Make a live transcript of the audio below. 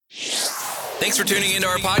Thanks for tuning into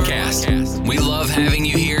our podcast. We love having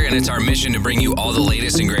you here, and it's our mission to bring you all the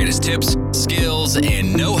latest and greatest tips, skills,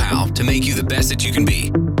 and know-how to make you the best that you can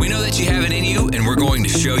be. We know that you have it in you, and we're going to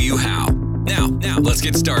show you how. Now, let's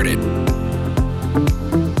get started.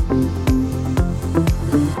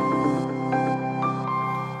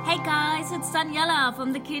 Hey guys, it's Daniela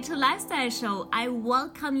from the Keto Lifestyle Show. I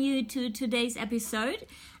welcome you to today's episode.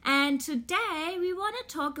 And today we want to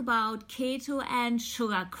talk about keto and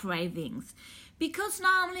sugar cravings. Because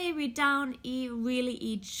normally we don't really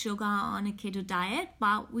eat sugar on a keto diet,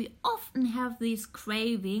 but we often have these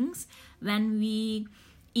cravings when we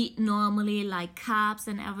eat normally, like carbs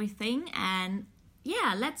and everything. And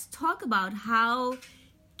yeah, let's talk about how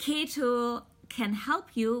keto can help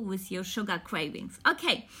you with your sugar cravings.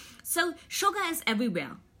 Okay, so sugar is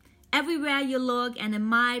everywhere. Everywhere you look, and it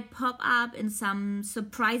might pop up in some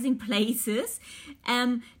surprising places.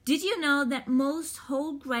 Did you know that most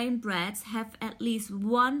whole grain breads have at least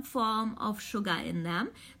one form of sugar in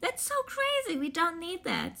them? That's so crazy. We don't need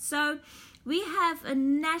that. So we have a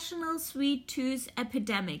national sweet tooth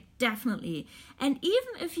epidemic, definitely. And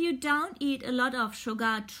even if you don't eat a lot of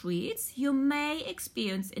sugar treats, you may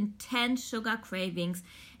experience intense sugar cravings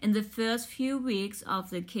in the first few weeks of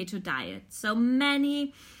the keto diet. So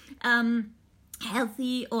many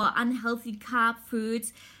healthy or unhealthy carb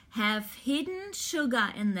foods have hidden sugar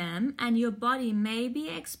in them, and your body may be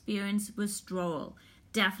experience withdrawal.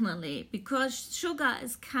 Definitely, because sugar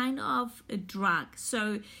is kind of a drug.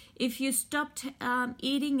 So if you stop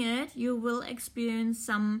eating it, you will experience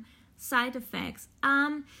some side effects.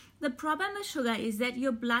 The problem with sugar is that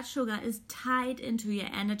your blood sugar is tied into your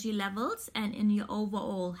energy levels and in your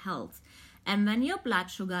overall health. And when your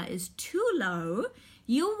blood sugar is too low,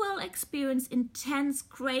 you will experience intense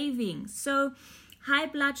cravings. So high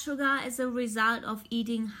blood sugar is a result of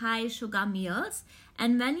eating high sugar meals.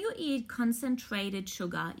 And when you eat concentrated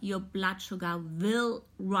sugar, your blood sugar will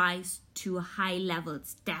rise to high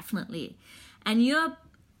levels, definitely. And your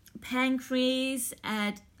pancreas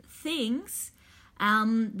thinks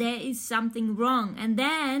there is something wrong. And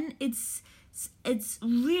then it's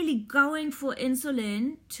really going for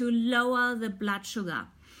insulin to lower the blood sugar.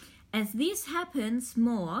 As this happens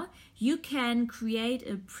more, you can create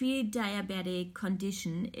a pre-diabetic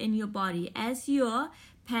condition in your body as your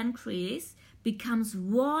pancreas becomes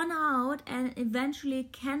worn out and eventually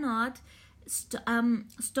cannot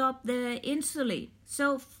stop the insulin.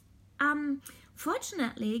 So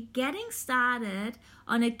fortunately, getting started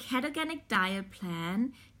on a ketogenic diet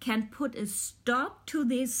plan can put a stop to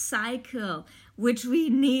this cycle, which we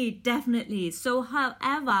need definitely. So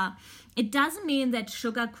however, it doesn't mean that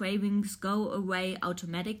sugar cravings go away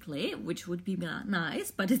automatically, which would be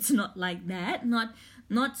nice, but it's not like that, not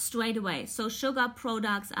straight away. So sugar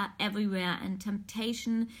products are everywhere, and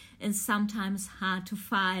temptation is sometimes hard to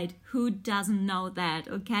fight. Who doesn't know that,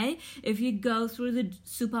 okay? If you go through the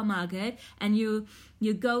supermarket and you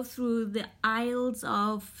go through the aisles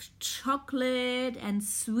of chocolate and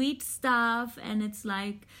sweet stuff, and it's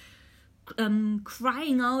like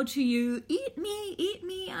crying out to you, eat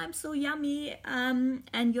me, I'm so yummy,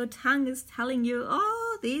 and your tongue is telling you,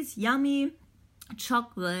 oh, this yummy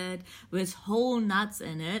chocolate with whole nuts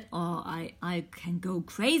in it, or I can go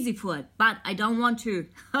crazy for it, but I don't want to,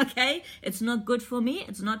 okay? It's not good for me,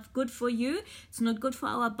 it's not good for you, it's not good for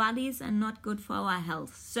our bodies, and not good for our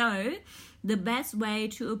health. So the best way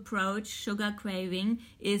to approach sugar craving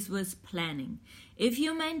is with planning. If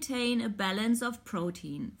you maintain a balance of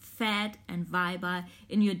protein, fat, and fiber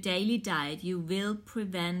in your daily diet, you will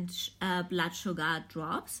prevent blood sugar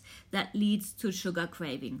drops that leads to sugar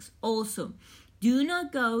cravings. Also, do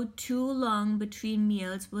not go too long between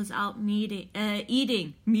meals without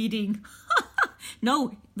eating,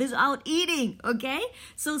 okay?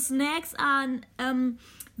 So snacks are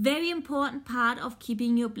very important part of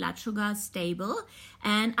keeping your blood sugar stable.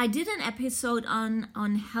 And I did an episode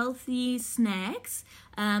on healthy snacks.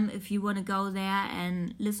 If you want to go there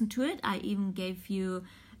and listen to it, I even gave you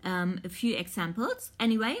a few examples.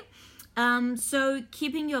 Anyway, so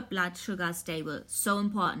keeping your blood sugar stable, so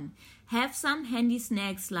important. Have some handy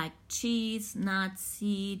snacks like cheese, nuts,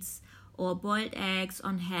 seeds, or boiled eggs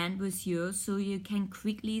on hand with you, so you can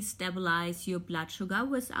quickly stabilize your blood sugar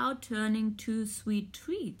without turning to sweet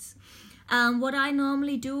treats. What I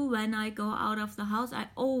normally do when I go out of the house, I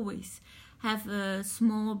always have a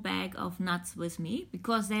small bag of nuts with me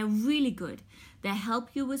because they're really good. They help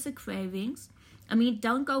you with the cravings. I mean,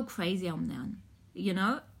 don't go crazy on them. You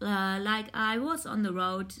know, like I was on the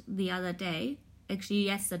road the other day, actually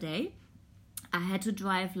yesterday. I had to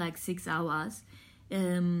drive like 6 hours.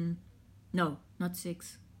 No, not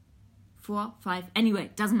 6. 4, 5,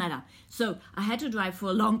 anyway, doesn't matter. So I had to drive for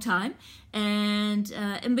a long time, and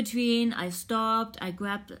in between I stopped, I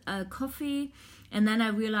grabbed a coffee, and then I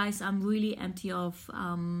realized I'm really empty of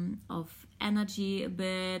energy a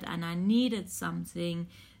bit, and I needed something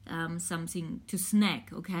to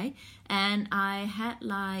snack, okay? And I had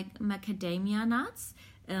like macadamia nuts,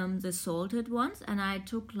 the salted ones, and I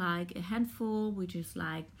took like a handful, which is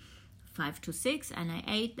like 5 to 6, and I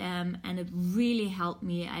ate them, and it really helped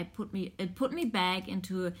me. It put me back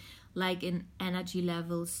into like an energy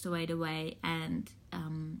level straight away, and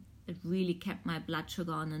it really kept my blood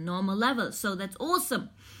sugar on a normal level. So that's awesome.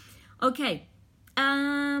 Okay,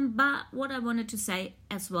 but what I wanted to say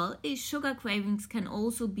as well is sugar cravings can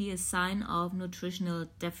also be a sign of nutritional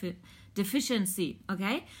deficiency.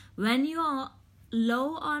 Okay, when you are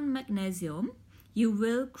low on magnesium, you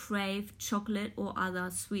will crave chocolate or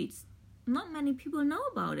other sweets. Not many people know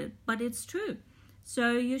about it, but it's true.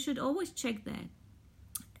 So you should always check that.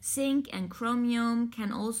 Zinc and chromium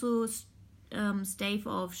can also stave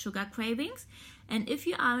off sugar cravings. And if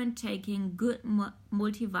you aren't taking good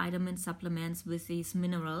multivitamin supplements with these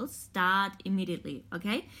minerals, start immediately,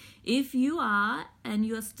 okay? If you are and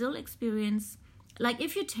you're still if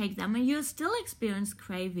you take them and you still experience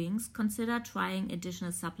cravings, consider trying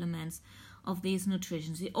additional supplements of these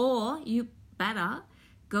nutrients. Or you better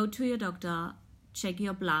go to your doctor, check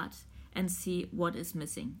your blood, and see what is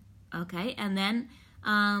missing, okay? And then,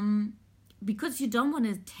 because you don't want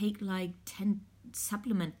to take like 10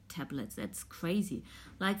 supplement tablets, that's crazy.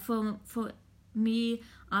 Like for me,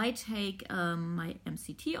 I take my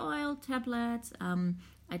MCT oil tablets,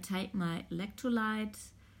 I take my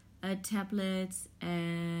electrolyte tablets,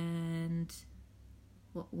 and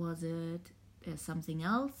what was it? There's something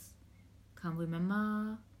else, can't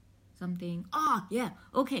remember. Something. Oh, yeah.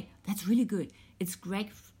 Okay, that's really good. It's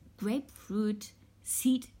grapefruit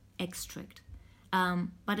seed extract.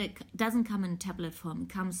 But it doesn't come in tablet form. It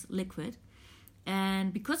comes liquid.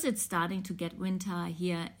 And because it's starting to get winter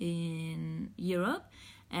here in Europe,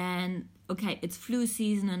 and okay, it's flu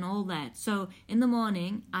season and all that. So in the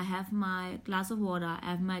morning, I have my glass of water, I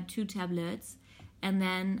have my 2 tablets, and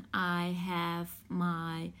then I have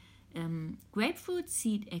my grapefruit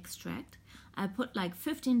seed extract. I put like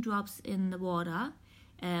 15 drops in the water,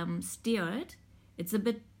 stir it. It's a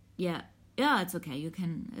bit, yeah, it's okay. You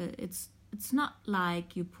can, it's not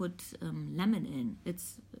like you put lemon in.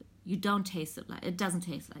 You don't taste it it doesn't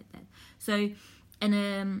taste like that. So, and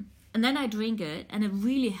then I drink it, and it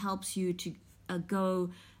really helps you to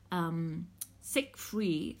go sick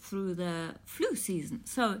free through the flu season.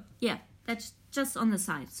 So yeah, that's just on the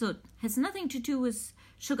side. So it has nothing to do with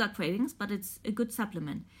sugar cravings, but it's a good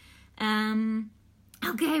supplement.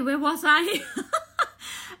 Okay, where was I?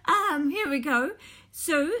 Here we go.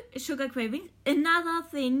 So, sugar craving. Another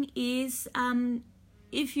thing is,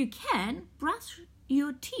 if you can, brush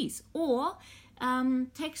your teeth, or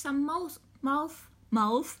take some mouthwash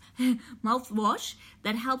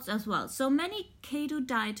that helps as well. So many keto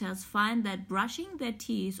dieters find that brushing their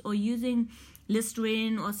teeth or using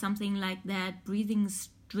Listerine or something like that, breathing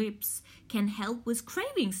strips, can help with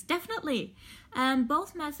cravings, definitely.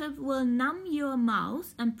 Both methods will numb your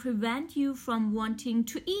mouth and prevent you from wanting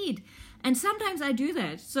to eat. And sometimes I do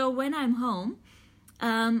that. So when I'm home,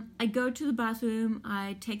 I go to the bathroom,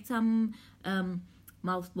 I take some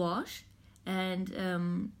mouthwash,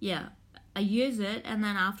 and I use it, and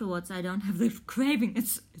then afterwards I don't have the craving.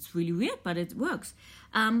 It's really weird, but it works.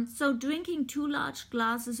 So drinking 2 large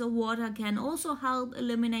glasses of water can also help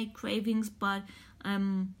eliminate cravings, but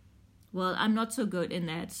I'm not so good in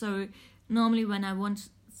that. So normally when I want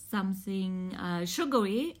something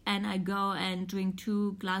sugary and I go and drink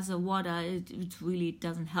 2 glasses of water, it really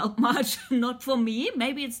doesn't help much. Not for me.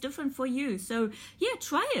 Maybe it's different for you. So yeah,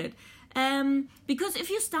 try it. Because if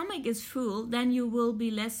your stomach is full, then you will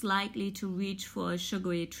be less likely to reach for a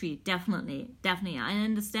sugary treat. Definitely. I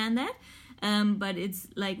understand that. But it's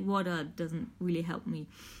like water doesn't really help me.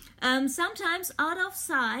 Sometimes out of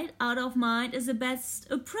sight, out of mind is the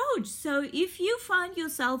best approach. So if you find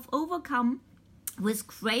yourself overcome with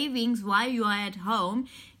cravings while you are at home,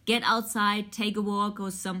 get outside, take a walk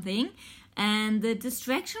or something, and the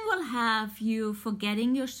distraction will have you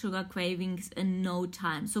forgetting your sugar cravings in no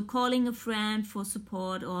time. So calling a friend for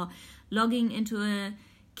support or logging into a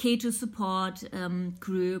keto support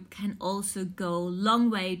group can also go a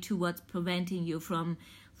long way towards preventing you from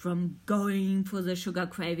going for the sugar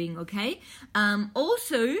craving, okay?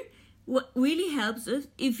 Also, what really helps is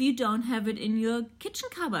if you don't have it in your kitchen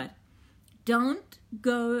cupboard. Don't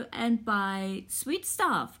go and buy sweet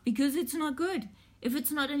stuff because it's not good. If it's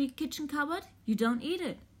not in your kitchen cupboard, you don't eat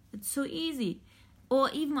it. It's so easy. or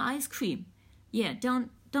even ice cream. Yeah, don't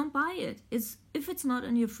buy it. If it's not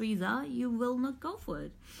in your freezer, you will not go for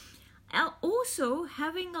it. Also,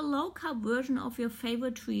 having a low-carb version of your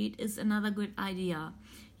favorite treat is another good idea.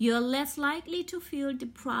 You're less likely to feel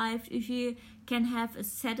deprived if you can have a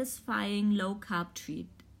satisfying low-carb treat,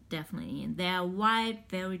 definitely. And there are a wide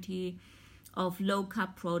variety of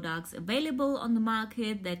low-carb products available on the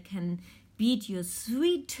market that can beat your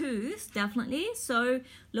sweet tooth, definitely. So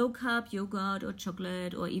low-carb yogurt or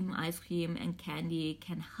chocolate or even ice cream and candy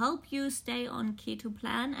can help you stay on keto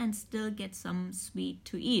plan and still get some sweet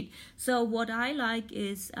to eat. So what I like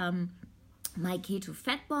is my keto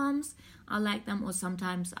fat bombs. I like them, or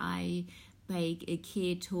sometimes I bake a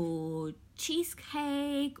keto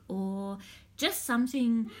cheesecake or just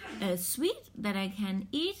something sweet that I can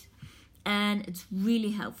eat. And it's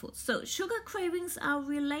really helpful. So sugar cravings are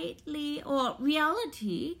reality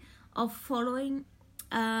of following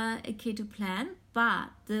a keto plan,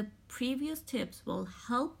 but the previous tips will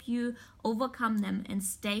help you overcome them and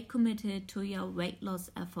stay committed to your weight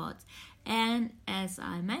loss efforts. And as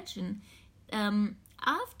I mentioned,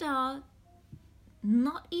 after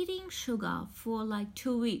not eating sugar for like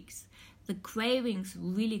 2 weeks, the cravings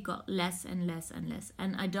really got less and less and less.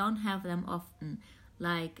 And I don't have them often,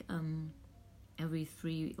 like every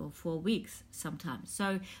 3 or 4 weeks sometimes.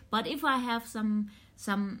 So, but if I have some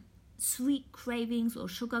sweet cravings or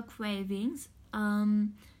sugar cravings,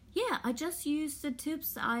 I just use the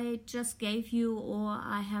tips I just gave you, or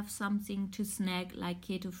I have something to snack like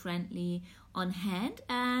keto friendly on hand,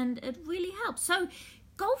 and it really helps. So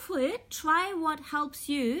go for it, try what helps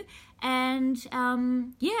you, and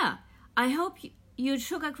I hope your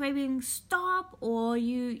sugar cravings stop, or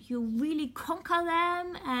you really conquer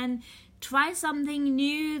them and try something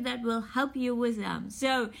new that will help you with them.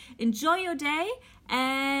 So enjoy your day,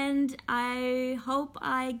 and I hope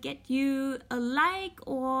I get you a like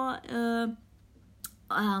or a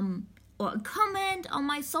comment on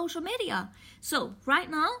my social media. So right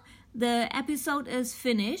now the episode is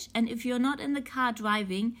finished, and if you're not in the car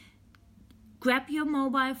driving, grab your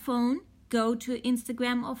mobile phone, go to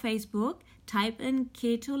Instagram or Facebook, type in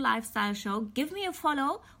Keto Lifestyle Show, give me a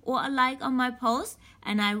follow or a like on my post,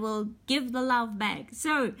 and I will give the love back.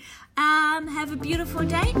 So have a beautiful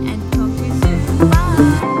day and talk to you soon.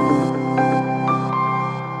 Bye.